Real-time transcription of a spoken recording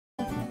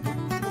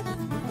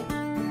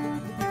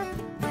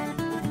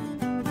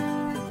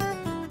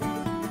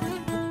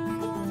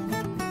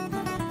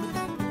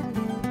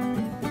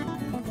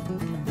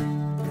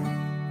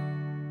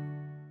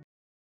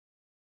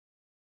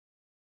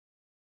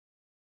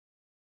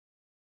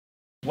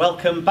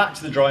Welcome back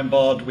to the drawing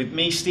board with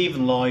me,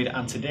 Steven Lloyd,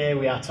 and today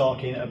we are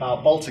talking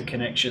about bolted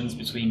connections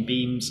between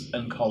beams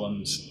and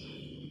columns.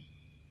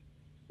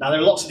 Now there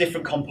are lots of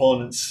different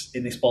components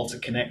in this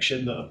bolted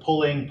connection that are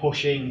pulling,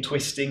 pushing,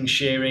 twisting,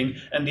 shearing,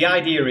 and the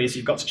idea is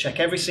you've got to check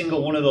every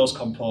single one of those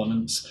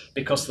components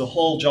because the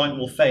whole joint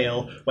will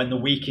fail when the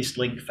weakest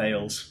link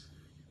fails.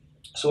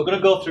 So we're going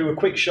to go through a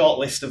quick short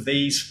list of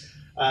these.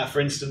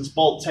 For instance,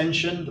 bolt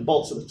tension, the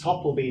bolts at the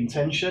top will be in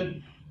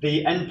tension.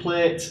 The end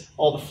plate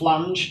or the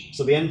flange,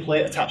 so the end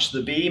plate attached to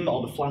the beam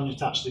or the flange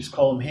attached to this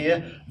column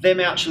here, they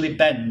may actually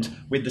bend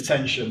with the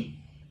tension.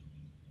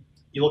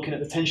 You're looking at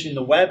the tension in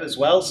the web as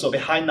well, so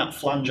behind that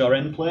flange or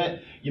end plate,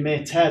 you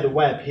may tear the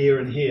web here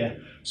and here,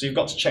 so you've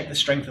got to check the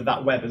strength of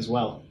that web as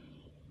well.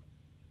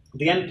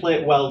 The end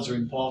plate welds are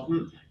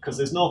important because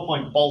there's no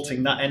point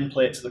bolting that end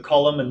plate to the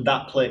column and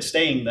that plate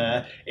staying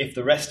there if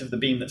the rest of the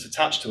beam that's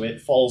attached to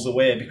it falls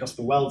away because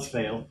the welds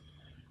fail.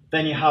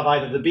 Then you have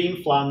either the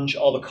beam flange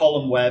or the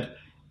column web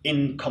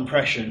in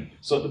compression.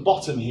 So at the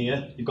bottom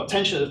here, you've got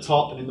tension at the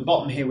top, and in the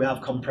bottom here we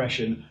have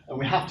compression. And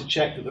we have to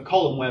check that the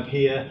column web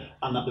here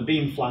and that the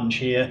beam flange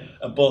here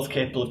are both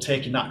capable of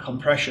taking that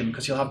compression,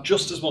 because you'll have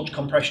just as much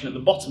compression at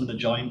the bottom of the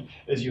joint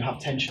as you have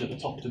tension at the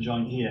top of the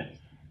joint here.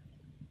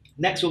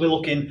 Next we'll be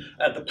looking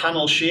at the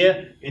panel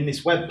shear in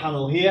this web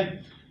panel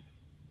here.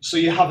 So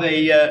you have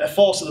a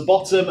force at the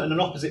bottom and an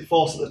opposite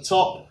force at the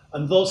top,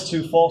 and those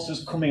two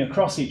forces coming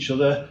across each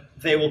other,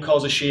 they will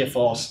cause a shear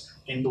force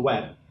in the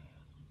web.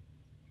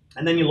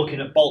 And then you're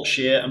looking at bolt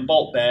shear and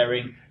bolt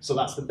bearing, so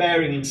that's the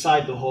bearing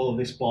inside the hole of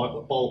this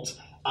bolt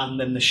and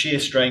then the shear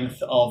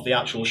strength of the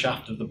actual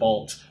shaft of the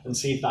bolt, and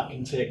see if that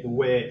can take the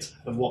weight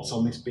of what's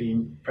on this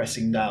beam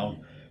pressing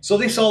down. So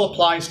this all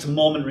applies to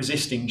moment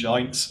resisting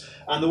joints,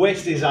 and the way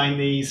to design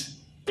these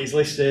is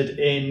listed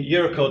in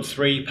Eurocode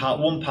 3,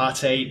 Part 1,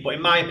 Part 8, but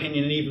in my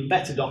opinion an even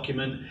better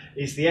document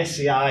is the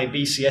SCI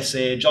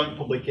BCSA joint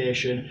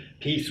publication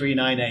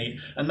P398,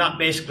 and that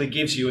basically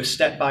gives you a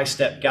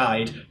step-by-step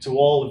guide to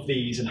all of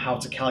these and how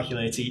to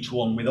calculate each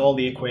one with all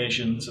the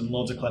equations and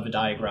loads of clever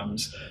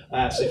diagrams.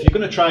 So if you're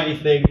going to try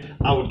anything,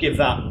 I would give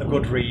that a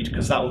good read,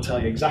 because that will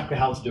tell you exactly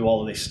how to do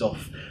all of this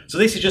stuff. So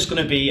this is just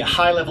going to be a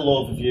high-level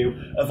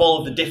overview of all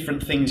of the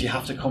different things you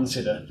have to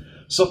consider.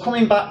 So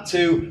coming back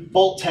to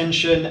bolt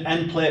tension,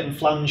 end plate and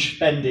flange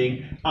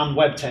bending, and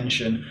web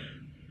tension,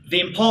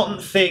 the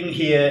important thing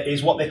here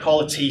is what they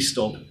call a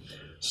T-stub.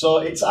 So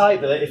it's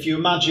either, if you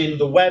imagine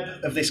the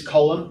web of this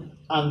column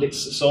and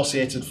its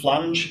associated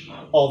flange,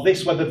 or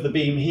this web of the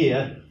beam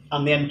here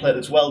and the end plate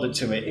that's welded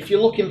to it. If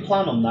you look in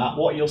plan on that,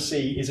 what you'll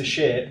see is a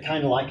shape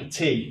kind of like a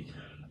T.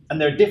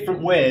 And there are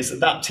different ways that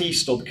that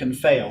T-stub can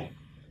fail.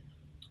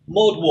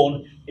 Mode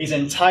 1 is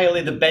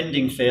entirely the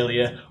bending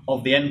failure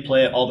of the end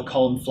plate or the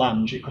column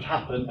flange. It could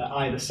happen at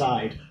either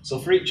side. So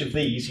for each of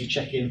these, you're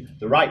checking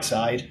the right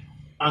side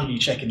and you're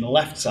checking the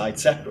left side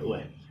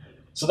separately.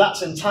 So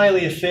that's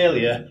entirely a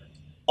failure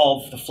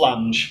of the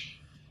flange.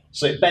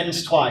 So it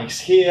bends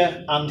twice,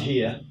 here and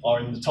here, or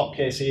in the top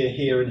case here,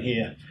 here and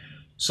here.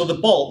 So the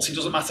bolts, it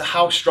doesn't matter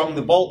how strong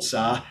the bolts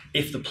are,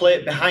 if the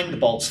plate behind the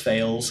bolts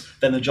fails,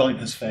 then the joint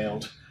has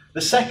failed.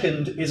 The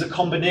second is a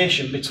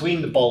combination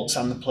between the bolts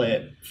and the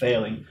plate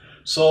failing.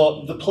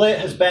 So the plate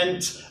has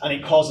bent and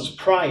it causes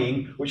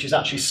prying, which is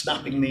actually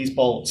snapping these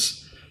bolts.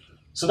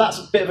 So that's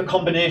a bit of a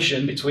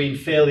combination between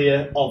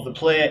failure of the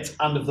plate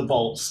and of the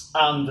bolts.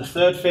 And the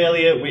third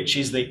failure, which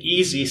is the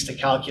easiest to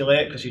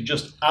calculate because you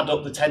just add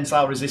up the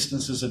tensile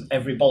resistances of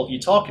every bolt you're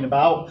talking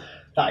about,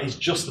 that is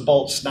just the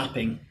bolt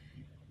snapping.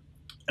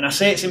 And I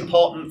say it's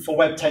important for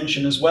web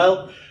tension as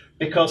well,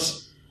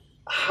 because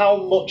how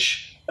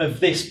much of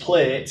this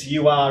plate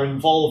you are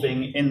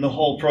involving in the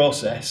whole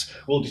process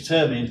will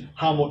determine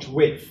how much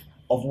width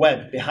of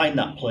web behind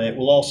that plate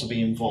will also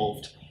be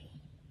involved.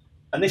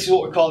 And this is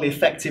what we call the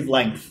effective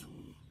length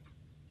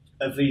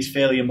of these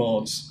failure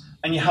modes.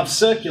 And you have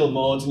circular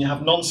modes and you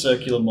have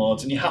non-circular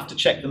modes, and you have to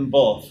check them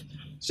both.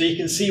 So you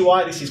can see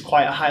why this is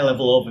quite a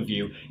high-level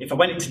overview. If I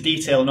went into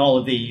detail on all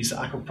of these,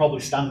 I could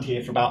probably stand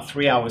here for about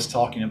 3 hours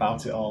talking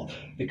about it all,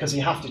 because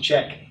you have to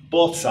check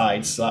both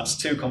sides, so that's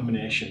 2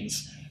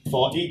 combinations.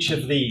 For each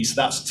of these,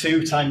 that's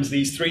 2 times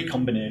these 3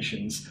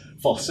 combinations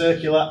for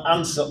circular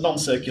and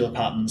non-circular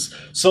patterns.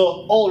 So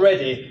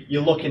already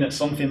you're looking at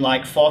something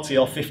like 40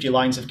 or 50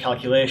 lines of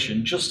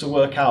calculation just to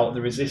work out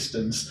the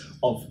resistance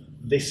of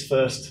this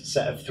first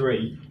set of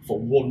 3 for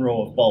 1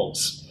 row of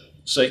bolts.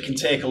 So it can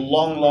take a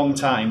long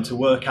time to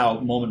work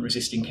out moment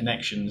resisting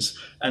connections.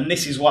 And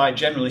this is why,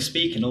 generally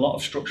speaking, a lot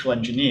of structural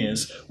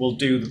engineers will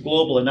do the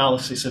global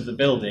analysis of the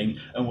building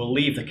and will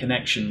leave the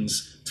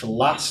connections to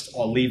last,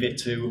 or leave it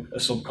to a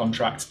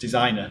subcontract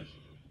designer.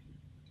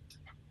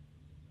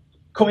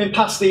 Coming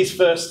past these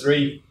first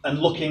 3 and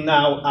looking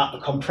now at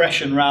the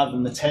compression rather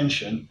than the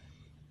tension,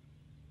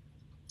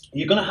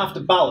 you're going to have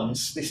to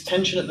balance this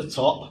tension at the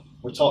top.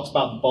 We talked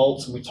about the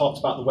bolts and we talked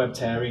about the web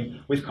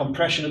tearing, with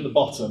compression at the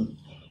bottom.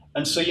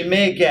 And so you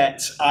may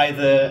get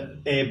either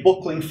a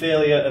buckling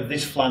failure of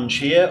this flange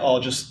here, or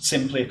just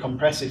simply a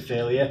compressive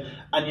failure,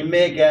 and you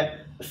may get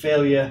a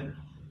failure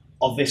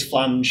of this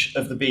flange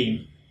of the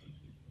beam.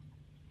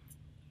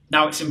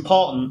 Now it's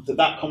important that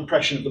that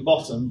compression at the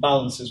bottom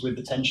balances with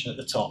the tension at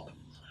the top.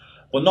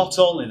 But not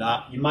only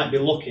that, you might be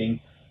looking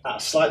at a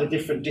slightly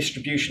different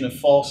distribution of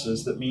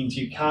forces that means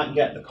you can't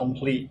get the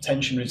complete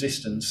tension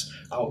resistance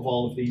out of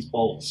all of these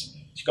bolts. So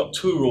you've got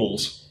two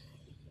rules.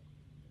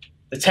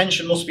 The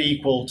tension must be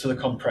equal to the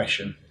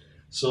compression.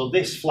 So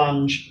this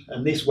flange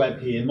and this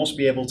web here must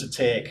be able to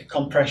take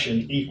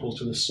compression equal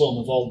to the sum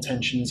of all the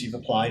tensions you've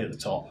applied at the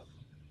top.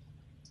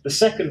 The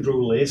second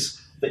rule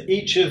is that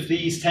each of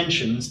these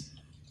tensions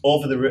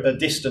over the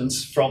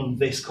distance from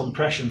this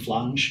compression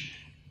flange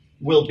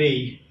will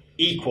be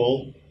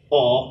equal,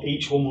 or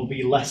each one will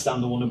be less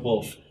than the one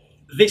above.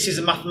 This is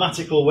a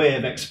mathematical way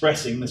of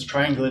expressing this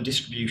triangular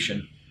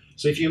distribution.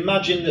 So if you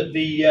imagine that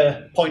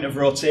the point of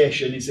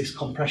rotation is this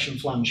compression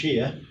flange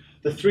here,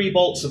 the three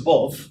bolts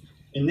above,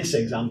 in this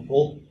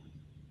example,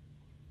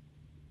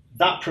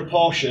 that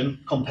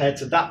proportion compared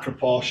to that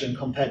proportion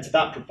compared to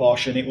that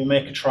proportion, it will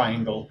make a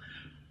triangle.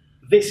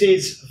 This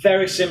is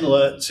very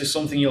similar to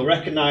something you'll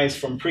recognise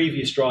from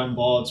previous drawing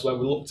boards where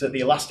we looked at the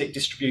elastic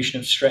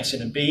distribution of stress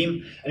in a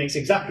beam, and it's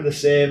exactly the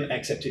same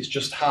except it's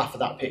just half of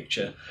that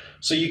picture.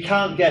 So you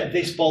can't get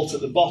this bolt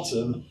at the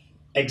bottom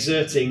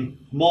exerting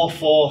more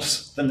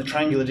force than the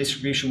triangular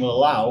distribution will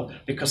allow,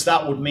 because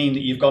that would mean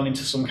that you've gone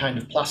into some kind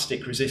of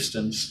plastic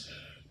resistance,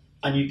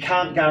 and you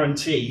can't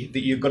guarantee that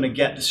you're going to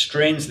get the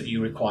strains that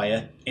you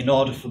require in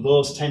order for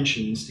those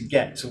tensions to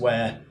get to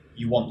where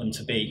you want them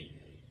to be.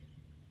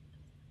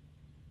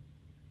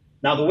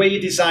 Now, the way you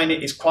design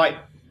it is quite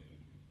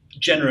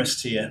generous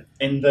to you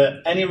in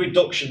that any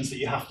reductions that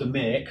you have to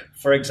make,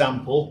 for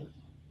example,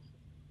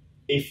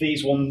 if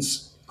these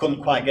ones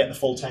couldn't quite get the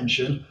full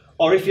tension,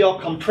 or if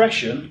your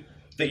compression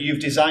that you've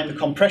designed, the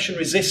compression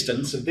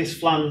resistance of this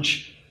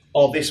flange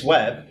or this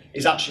web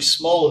is actually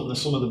smaller than the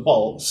sum of the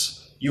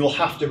bolts, you will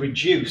have to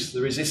reduce the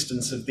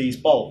resistance of these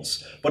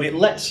bolts. But it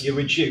lets you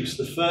reduce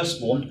the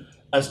first one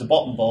as the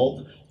bottom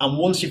bolt, and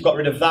once you've got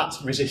rid of that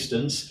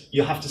resistance,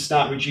 you have to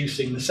start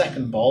reducing the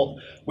second bolt,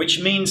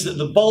 which means that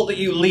the bolt that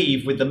you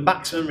leave with the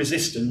maximum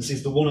resistance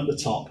is the one at the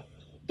top,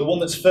 the one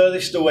that's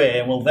furthest away,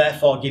 and will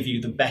therefore give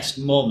you the best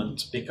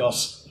moment,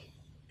 because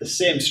the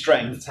same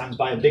strength times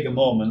by a bigger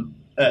moment,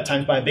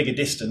 times by a bigger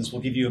distance will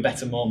give you a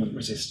better moment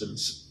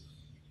resistance.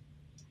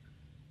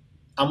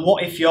 And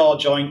what if your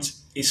joint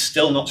is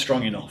still not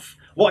strong enough?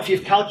 What if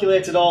you've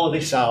calculated all of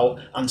this out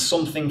and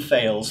something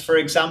fails? For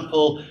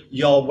example,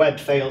 your web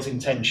fails in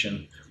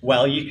tension.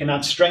 Well, you can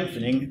add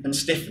strengthening and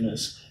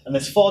stiffeners. And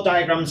there's 4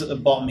 diagrams at the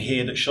bottom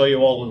here that show you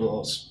all of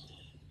those.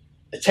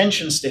 A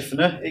tension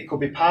stiffener, it could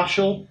be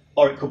partial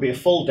or it could be a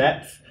full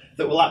depth,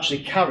 that will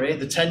actually carry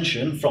the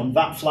tension from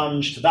that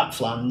flange to that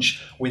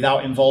flange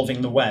without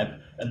involving the web,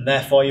 and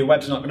therefore your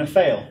web's not going to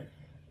fail.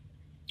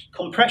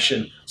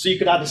 Compression, so you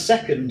could add a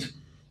second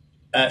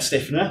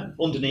stiffener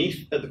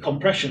underneath at the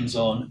compression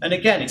zone, and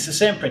again it's the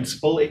same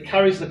principle. It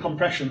carries the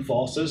compression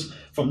forces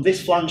from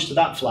this flange to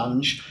that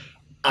flange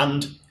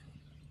and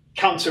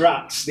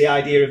counteracts the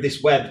idea of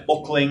this web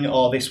buckling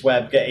or this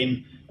web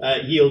getting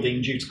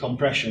yielding due to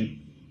compression.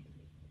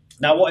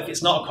 Now, what if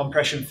it's not a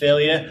compression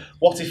failure?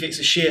 What if it's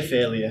a shear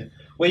failure?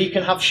 Where you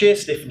can have shear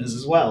stiffeners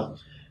as well.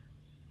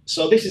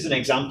 So this is an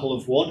example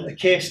of one, a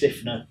K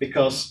stiffener,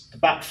 because the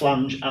back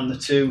flange and the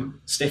 2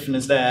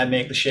 stiffeners there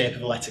make the shape of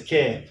the letter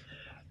K.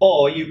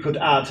 Or you could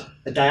add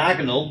a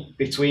diagonal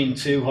between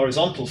 2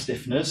 horizontal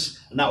stiffeners,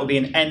 and that would be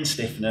an N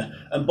stiffener.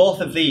 And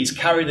both of these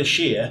carry the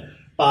shear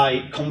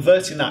by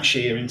converting that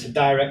shear into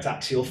direct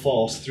axial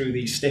force through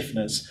these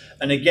stiffeners.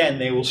 And again,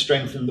 they will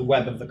strengthen the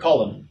web of the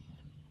column.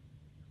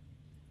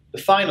 The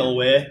final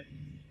way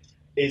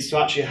is to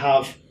actually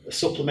have a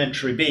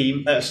supplementary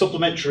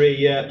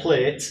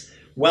plate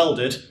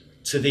welded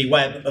to the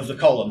web of the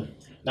column.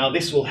 Now,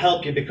 this will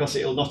help you because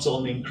it will not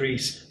only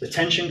increase the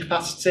tension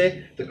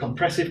capacity, the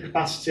compressive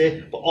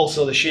capacity, but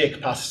also the shear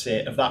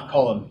capacity of that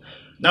column.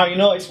 Now, you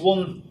notice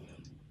one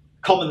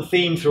common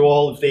theme through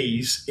all of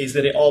these is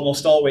that it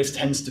almost always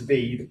tends to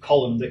be the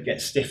column that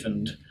gets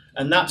stiffened.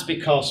 And that's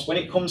because when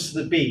it comes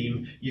to the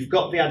beam, you've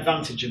got the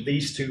advantage of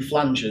these 2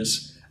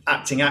 flanges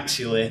acting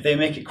axially. They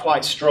make it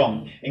quite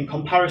strong in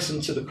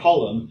comparison to the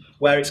column,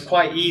 where it's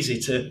quite easy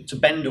to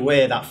bend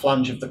away that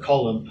flange of the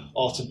column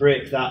or to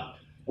break that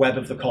web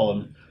of the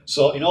column.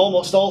 So in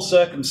almost all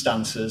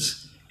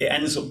circumstances, it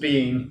ends up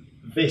being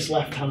this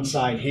left-hand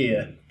side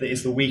here that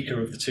is the weaker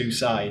of the 2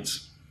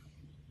 sides.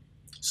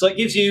 So it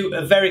gives you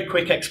a very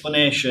quick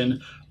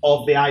explanation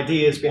of the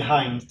ideas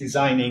behind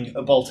designing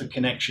a bolted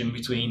connection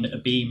between a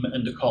beam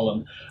and a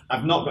column.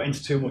 I've not got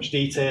into too much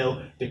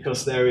detail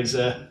because there is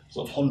a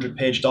sort of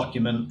 100-page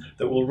document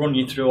that will run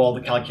you through all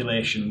the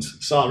calculations.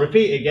 So I'll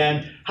repeat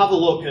again, have a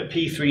look at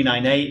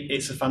P398.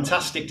 It's a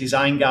fantastic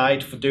design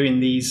guide for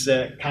doing these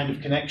kind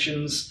of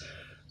connections,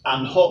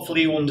 and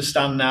hopefully you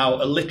understand now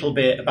a little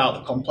bit about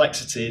the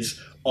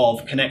complexities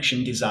of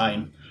connection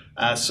design.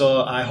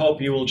 So I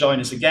hope you will join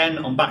us again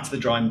on Back to the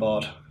Drawing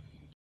Board.